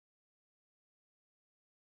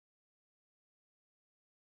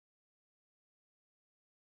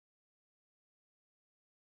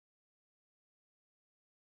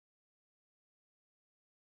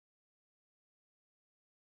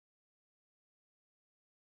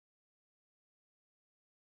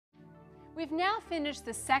We've now finished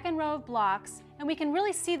the second row of blocks, and we can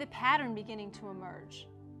really see the pattern beginning to emerge.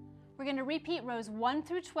 We're going to repeat rows 1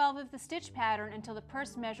 through 12 of the stitch pattern until the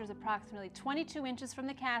purse measures approximately 22 inches from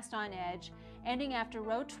the cast-on edge, ending after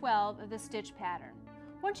row 12 of the stitch pattern.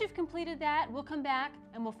 Once you've completed that, we'll come back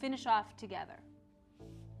and we'll finish off together.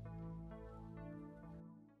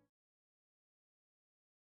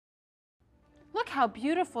 Look how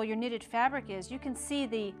beautiful your knitted fabric is. You can see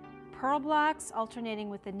the purl blocks alternating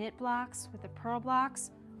with the knit blocks, with the purl blocks.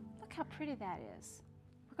 Look how pretty that is.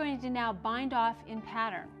 We're going to now bind off in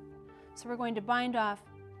pattern. So we're going to bind off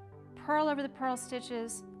purl over the purl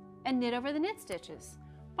stitches and knit over the knit stitches.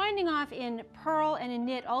 Binding off in purl and in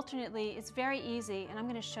knit alternately is very easy, and I'm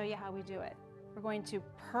going to show you how we do it. We're going to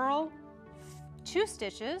purl 2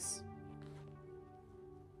 stitches,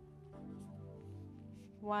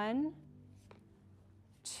 1,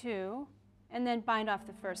 2, and then bind off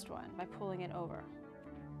the first one by pulling it over,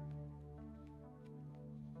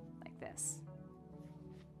 like this.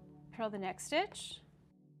 Purl the next stitch,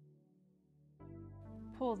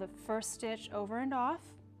 pull the first stitch over and off,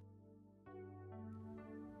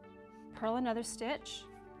 purl another stitch,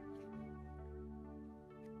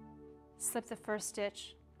 slip the first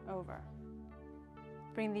stitch over.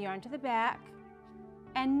 Bring the yarn to the back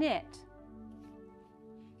and knit.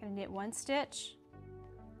 You're going to knit 1 stitch.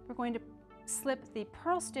 We're going to slip the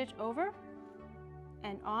purl stitch over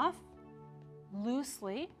and off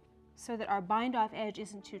loosely so that our bind off edge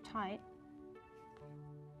isn't too tight.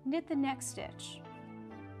 Knit the next stitch.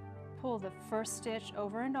 Pull the first stitch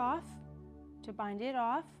over and off to bind it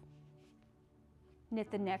off.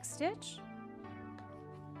 Knit the next stitch.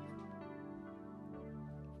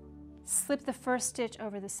 Slip the first stitch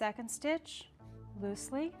over the second stitch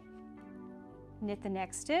loosely. Knit the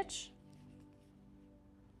next stitch.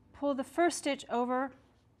 Pull the first stitch over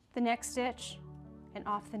the next stitch and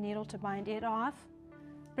off the needle to bind it off.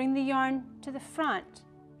 Bring the yarn to the front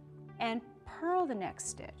and purl the next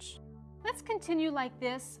stitch. Let's continue like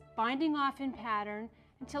this, binding off in pattern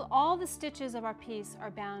until all the stitches of our piece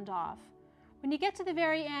are bound off. When you get to the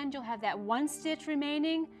very end, you'll have that 1 stitch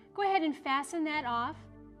remaining. Go ahead and fasten that off,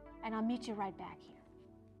 and I'll meet you right back here.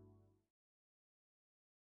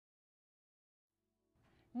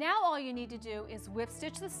 Now all you need to do is whip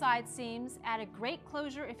stitch the side seams, add a great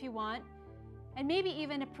closure if you want, and maybe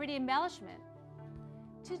even a pretty embellishment.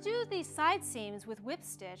 To do these side seams with whip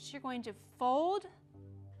stitch, you're going to fold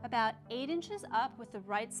about 8 inches up with the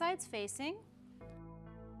right sides facing.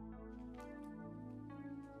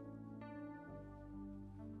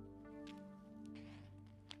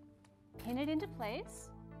 Pin it into place.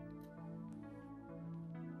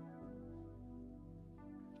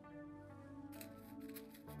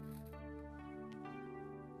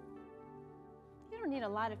 You don't need a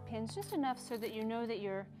lot of pins, just enough so that you know that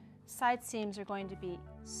your side seams are going to be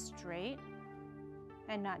straight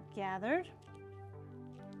and not gathered.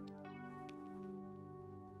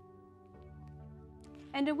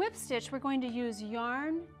 And to whip stitch, we're going to use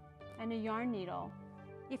yarn and a yarn needle.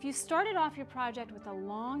 If you started off your project with a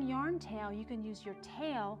long yarn tail, you can use your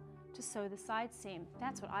tail to sew the side seam.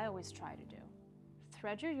 That's what I always try to do.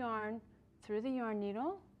 Thread your yarn through the yarn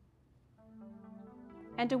needle.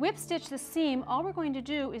 And to whip stitch the seam, all we're going to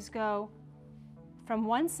do is go from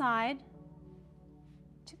one side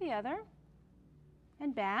to the other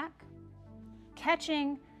and back,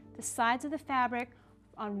 catching the sides of the fabric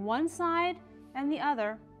on one side and the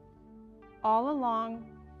other all along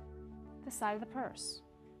the side of the purse.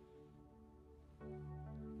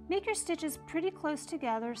 Make your stitches pretty close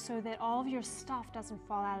together so that all of your stuff doesn't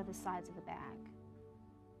fall out of the sides of the bag.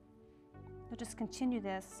 You'll just continue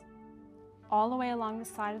this all the way along the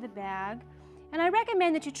side of the bag. And I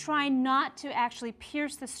recommend that you try not to actually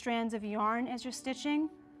pierce the strands of yarn as you're stitching.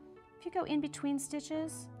 If you go in between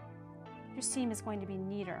stitches, your seam is going to be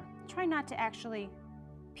neater. Try not to actually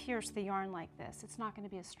pierce the yarn like this. It's not going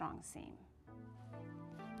to be a strong seam.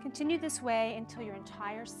 Continue this way until your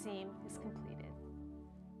entire seam is completed.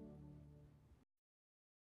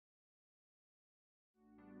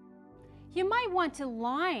 You might want to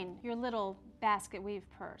line your little basket weave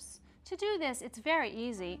purse. To do this, it's very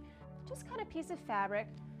easy. Just cut a piece of fabric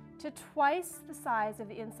to twice the size of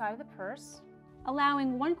the inside of the purse,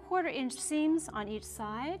 allowing 1/4 inch seams on each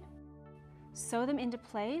side. Sew them into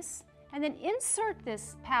place, and then insert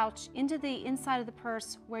this pouch into the inside of the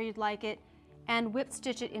purse where you'd like it and whip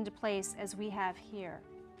stitch it into place as we have here.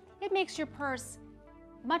 It makes your purse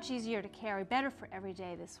much easier to carry, better for every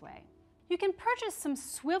day this way. You can purchase some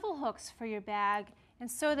swivel hooks for your bag and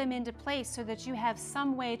sew them into place so that you have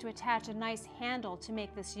some way to attach a nice handle to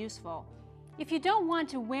make this useful. If you don't want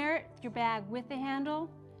to wear your bag with the handle,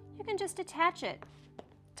 you can just attach it.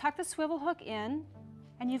 Tuck the swivel hook in,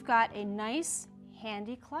 and you've got a nice,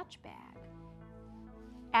 handy clutch bag.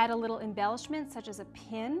 Add a little embellishment such as a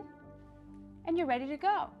pin, and you're ready to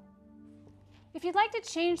go. If you'd like to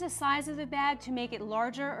change the size of the bag to make it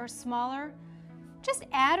larger or smaller, just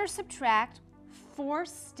add or subtract 4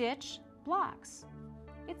 stitch blocks.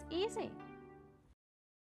 It's easy.